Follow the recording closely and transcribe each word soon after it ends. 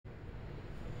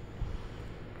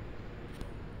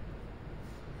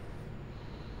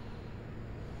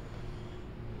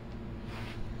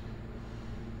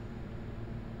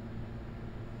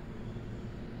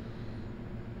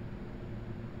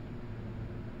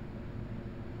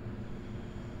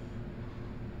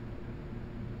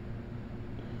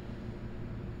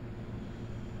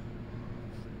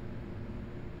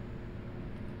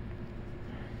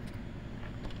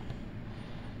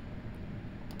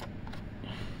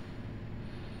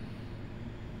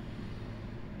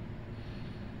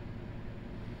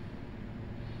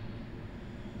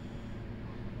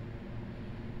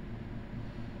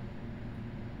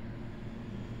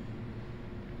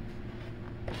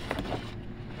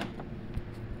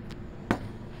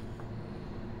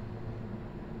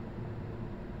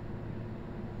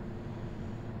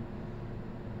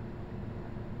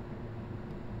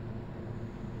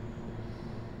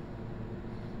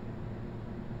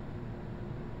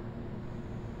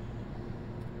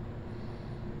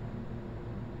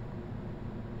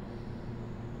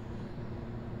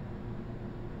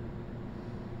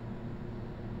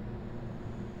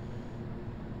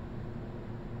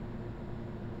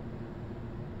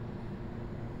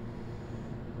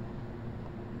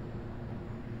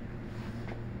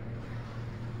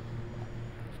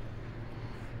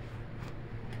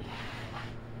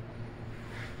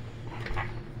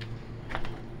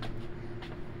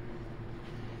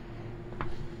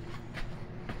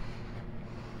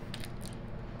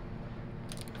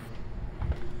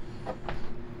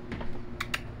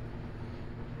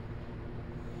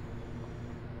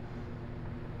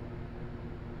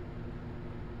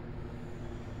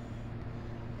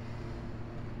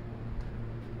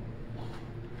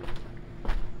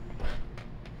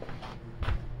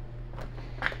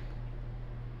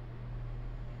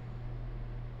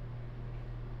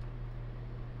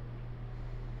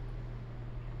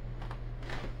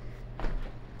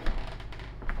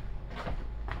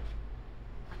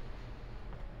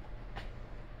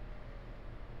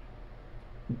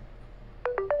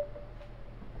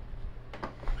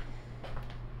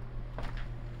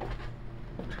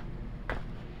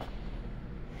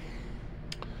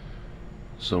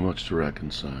So much to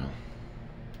reconcile.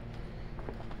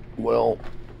 Well,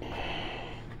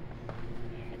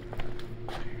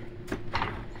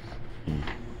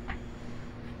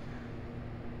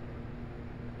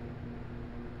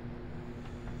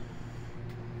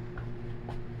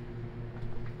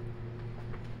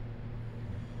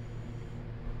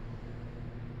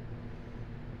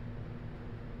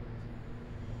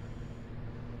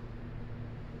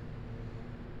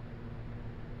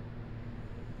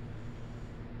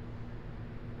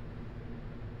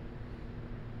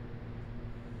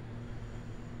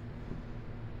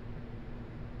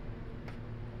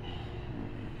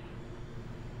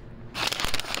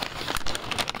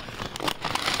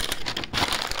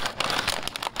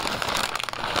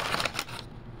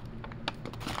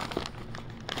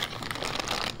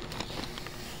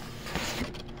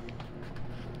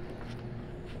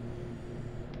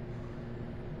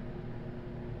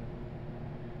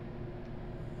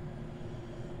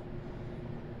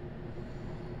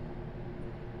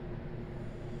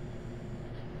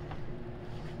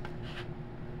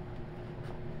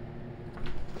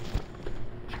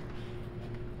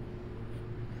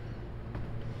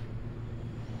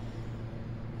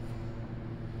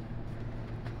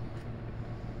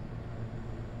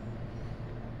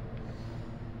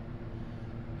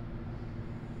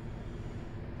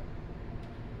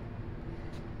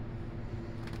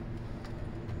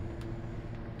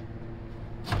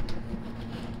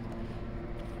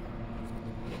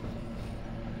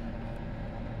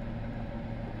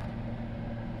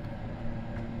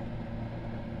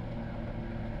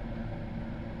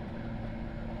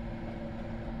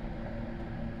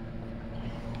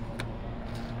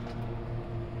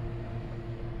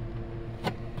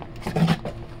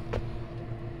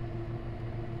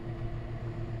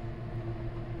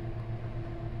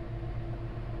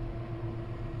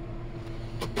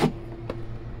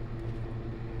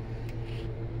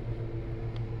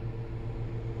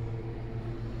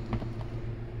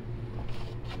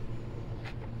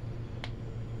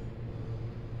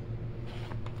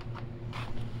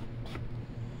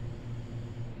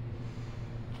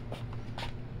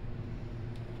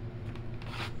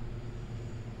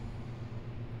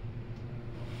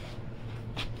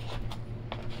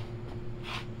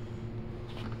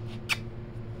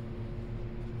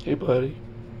 hey buddy,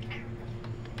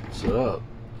 what's up?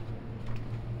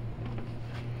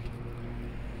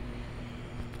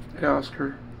 Hey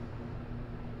Oscar.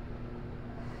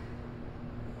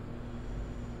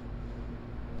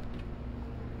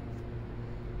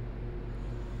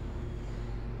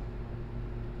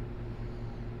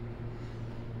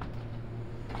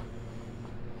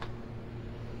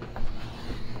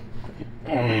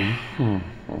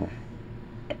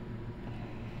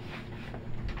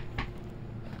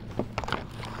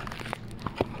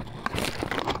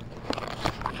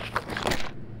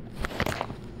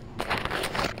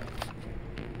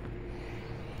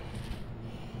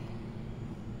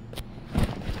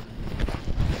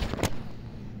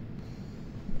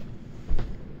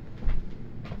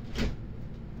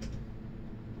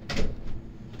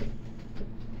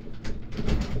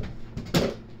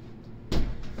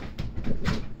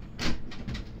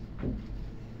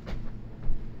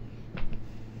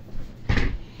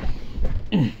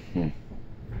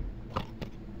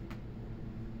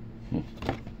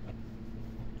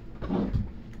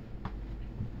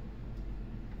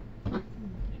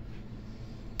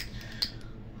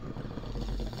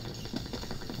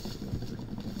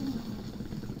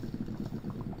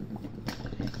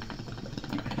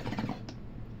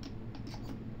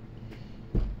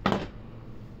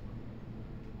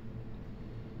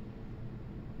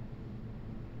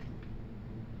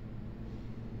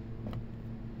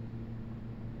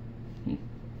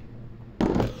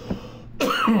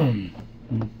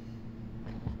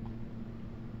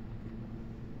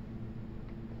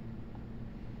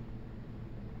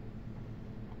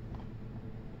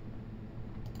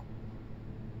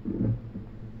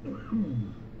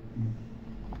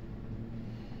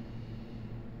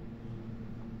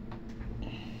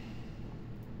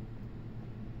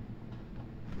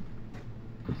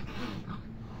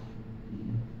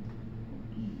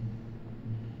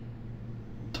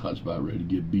 Todd's about ready to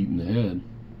get beat in the head.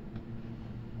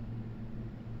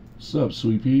 What's up,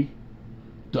 Sweet Pea?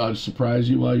 Dodge surprised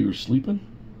you while you were sleeping?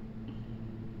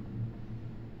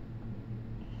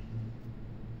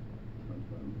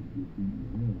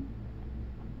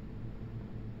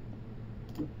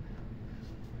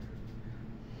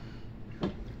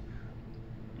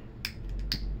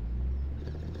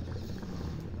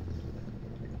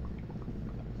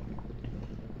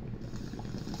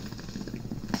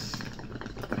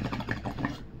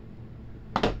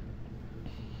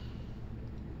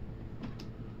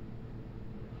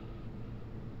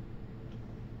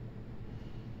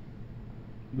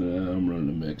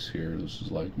 mix here. This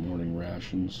is like morning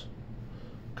rations,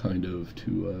 kind of,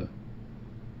 to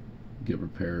get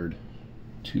prepared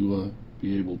to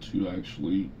be able to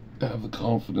actually have the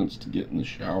confidence to get in the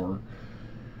shower,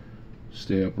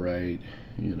 stay upright,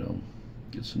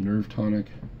 get some nerve tonic,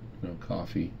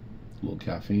 coffee, a little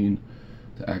caffeine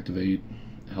to activate,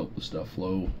 help the stuff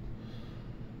flow.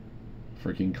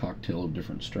 Freaking cocktail of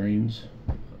different strains.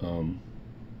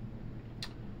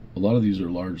 A lot of these are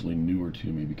largely newer to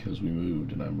me because we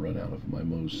moved and I'm run out of my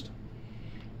most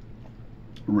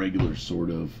regular sort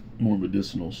of more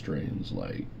medicinal strains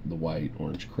like the white,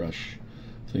 orange crush,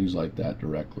 things like that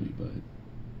directly. But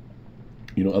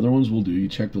other ones will do. You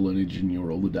check the lineage and you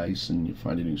roll the dice and you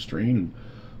find a new strain and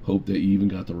hope that you even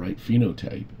got the right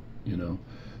phenotype.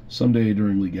 Someday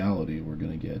during legality we're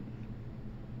going to get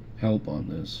help on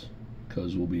this,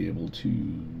 because we'll be able to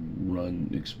run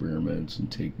experiments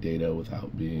and take data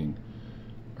without being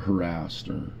harassed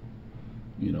or,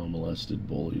 molested,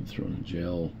 bullied, thrown in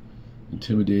jail,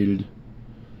 intimidated,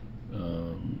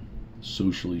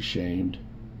 socially shamed.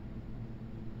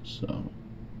 So,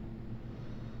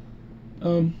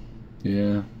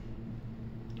 yeah.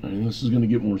 I mean, this is going to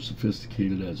get more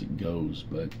sophisticated as it goes,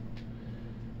 but,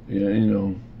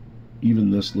 yeah,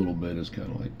 even this little bit is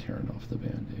kind of like tearing off the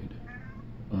Band-Aid.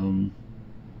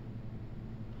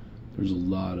 There's a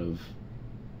lot of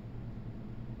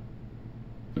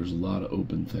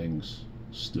open things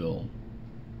still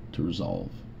to resolve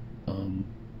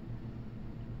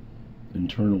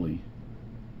internally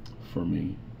for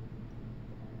me,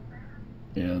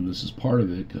 and this is part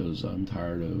of it because I'm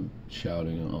tired of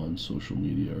shouting on social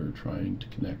media or trying to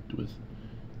connect with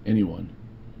anyone.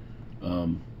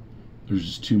 There's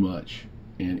just too much,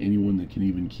 and anyone that can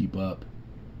even keep up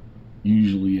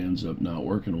usually ends up not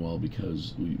working well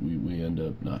because we end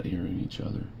up not hearing each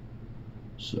other.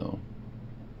 So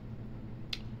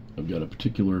I've got a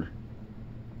particular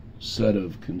set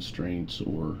of constraints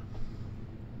or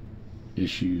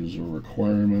issues or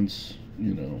requirements,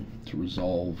 to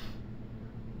resolve,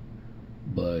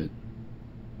 but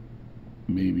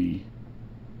maybe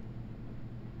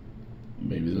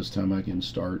this time I can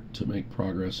start to make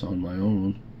progress on my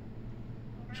own,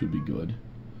 which would be good.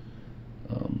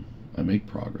 I make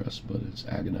progress, but it's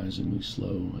agonizingly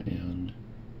slow, and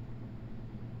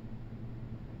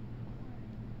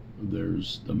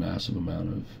there's a massive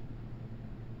amount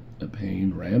of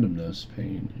pain, randomness,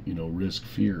 pain, risk,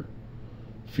 fear.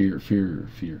 Fear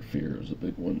is a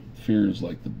big one. Fear is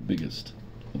like the biggest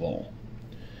of all.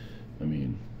 I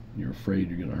mean, you're afraid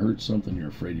you're going to hurt something, you're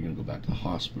afraid you're going to go back to the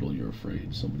hospital, you're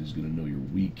afraid somebody's going to know you're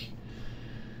weak,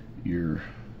 you're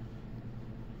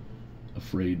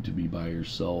afraid to be by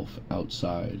yourself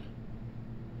outside.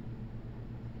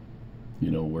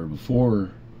 Where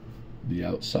before the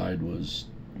outside was,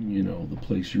 the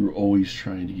place you were always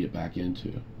trying to get back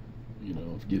into.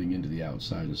 If getting into the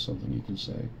outside is something you can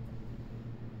say.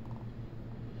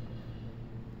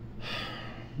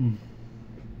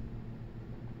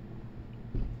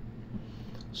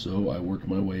 So I work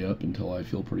my way up until I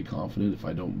feel pretty confident. If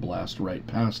I don't blast right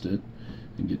past it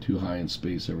and get too high in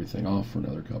space everything off for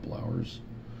another couple hours,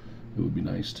 it would be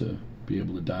nice to be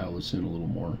able to dial this in a little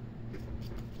more,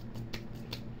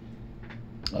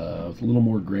 with a little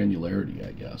more granularity,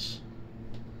 I guess,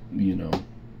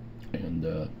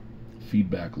 and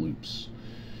feedback loops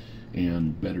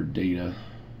and better data,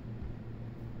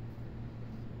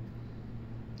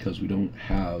 because we don't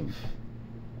have,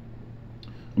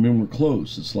 we're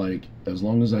close. It's like, as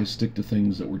long as I stick to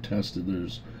things that were tested,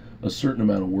 there's a certain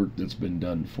amount of work that's been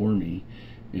done for me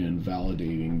in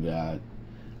validating that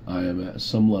I am at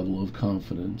some level of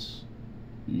confidence,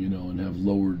 and have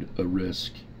lowered a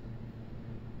risk,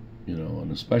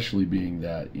 and especially being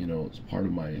that, it's part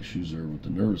of my issues are with the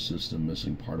nervous system,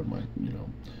 missing part of my,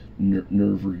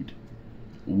 nerve root,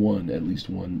 at least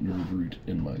one nerve root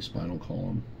in my spinal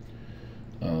column.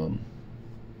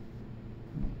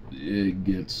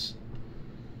 It's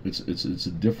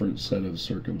a different set of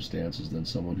circumstances than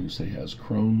someone who, say, has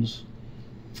Crohn's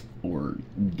or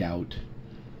gout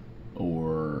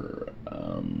or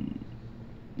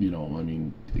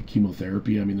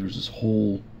chemotherapy. There's this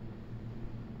whole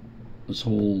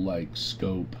like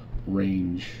scope,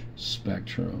 range,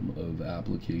 spectrum of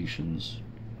applications,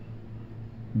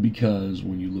 because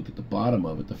when you look at the bottom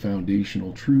of it, the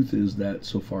foundational truth is that,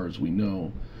 so far as we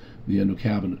know, the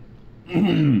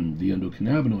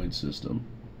endocannabinoid system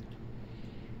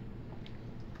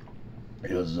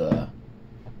is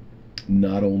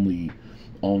not only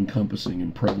all-encompassing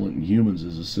and prevalent in humans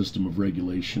as a system of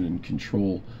regulation and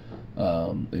control,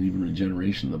 and even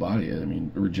regeneration of the body.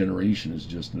 Regeneration is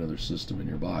just another system in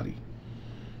your body.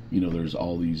 There's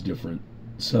all these different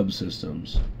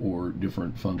subsystems or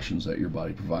different functions that your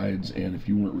body provides, and if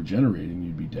you weren't regenerating,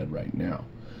 you'd be dead right now.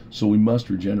 So we must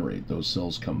regenerate. Those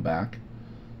cells come back.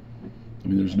 I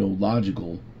mean, there's no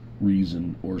logical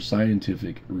reason or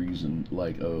scientific reason,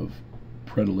 like of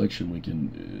predilection, we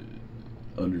can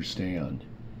understand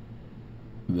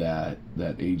that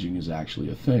aging is actually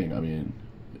a thing. I mean,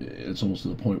 it's almost to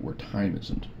the point where time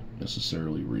isn't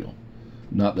necessarily real.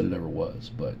 Not that it ever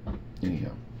was, but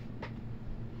anyhow,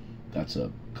 that's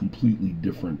a completely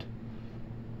different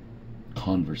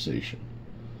conversation.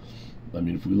 I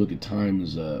mean, if we look at time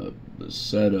as a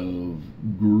set of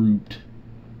grouped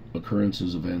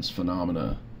occurrences, events,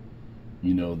 phenomena,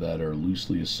 you know, that are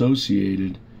loosely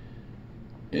associated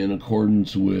in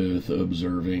accordance with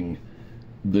observing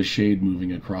the shade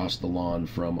moving across the lawn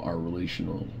from our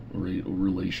relational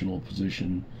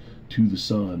position to the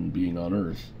sun being on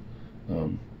Earth.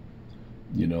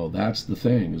 You know, that's the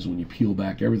thing, is when you peel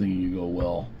back everything and you go,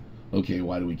 well, okay,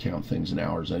 why do we count things in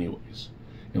hours anyways?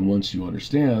 And once you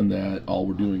understand that all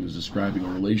we're doing is describing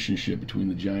a relationship between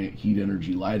the giant heat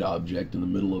energy light object in the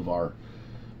middle of our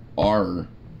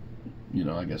you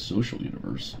know, I guess social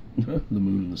universe, the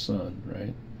moon and the sun,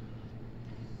 right?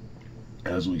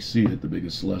 As we see it, the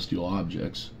biggest celestial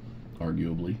objects,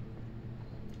 arguably.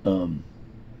 I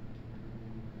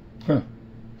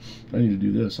need to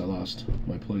do this. I lost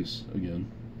my place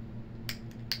again.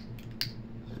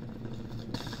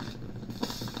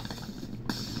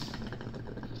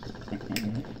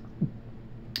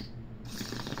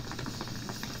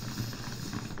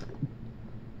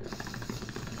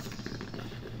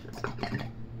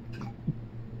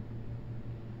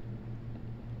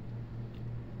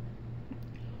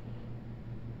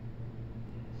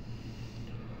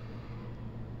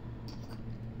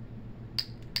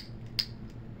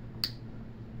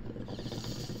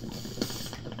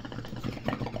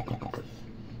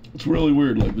 It's really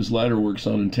weird, like this lighter works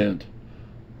on intent.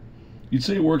 You'd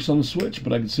say it works on the switch,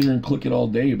 but I could sit here and click it all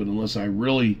day, but unless I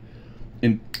really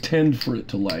intend for it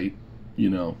to light,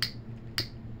 you know,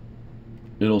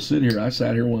 it'll sit here. I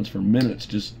sat here once for minutes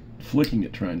just flicking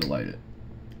it, trying to light it.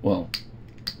 Well,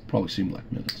 probably seemed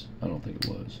like minutes. I don't think it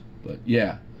was. But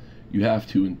yeah, you have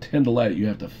to intend to light it. You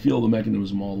have to feel the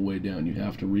mechanism all the way down. You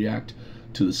have to react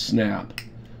to the snap.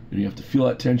 And you have to feel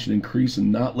that tension increase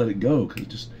and not let it go,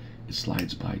 because it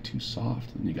slides by too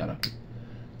soft, and you gotta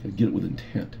get it with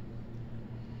intent.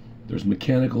 There's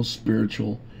mechanical,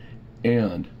 spiritual,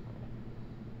 and,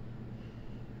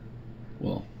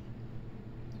 well,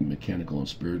 mechanical and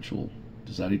spiritual,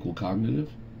 does that equal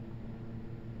cognitive?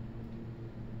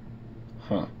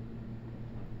 Huh.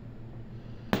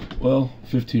 Well,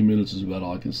 15 minutes is about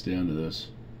all I can stand to this,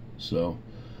 so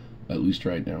at least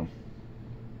right now.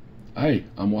 Hey,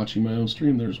 I'm watching my own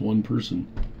stream. There's one person.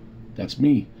 That's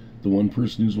me. The one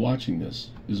person who's watching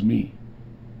this is me.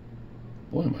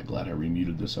 Boy, am I glad I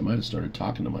remuted this. I might have started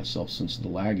talking to myself since the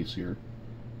lag is here.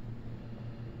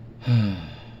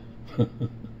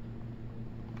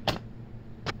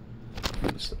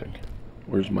 This thing.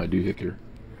 Where's my doohickey?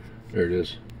 There it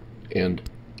is. And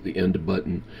the end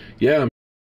button. Yeah,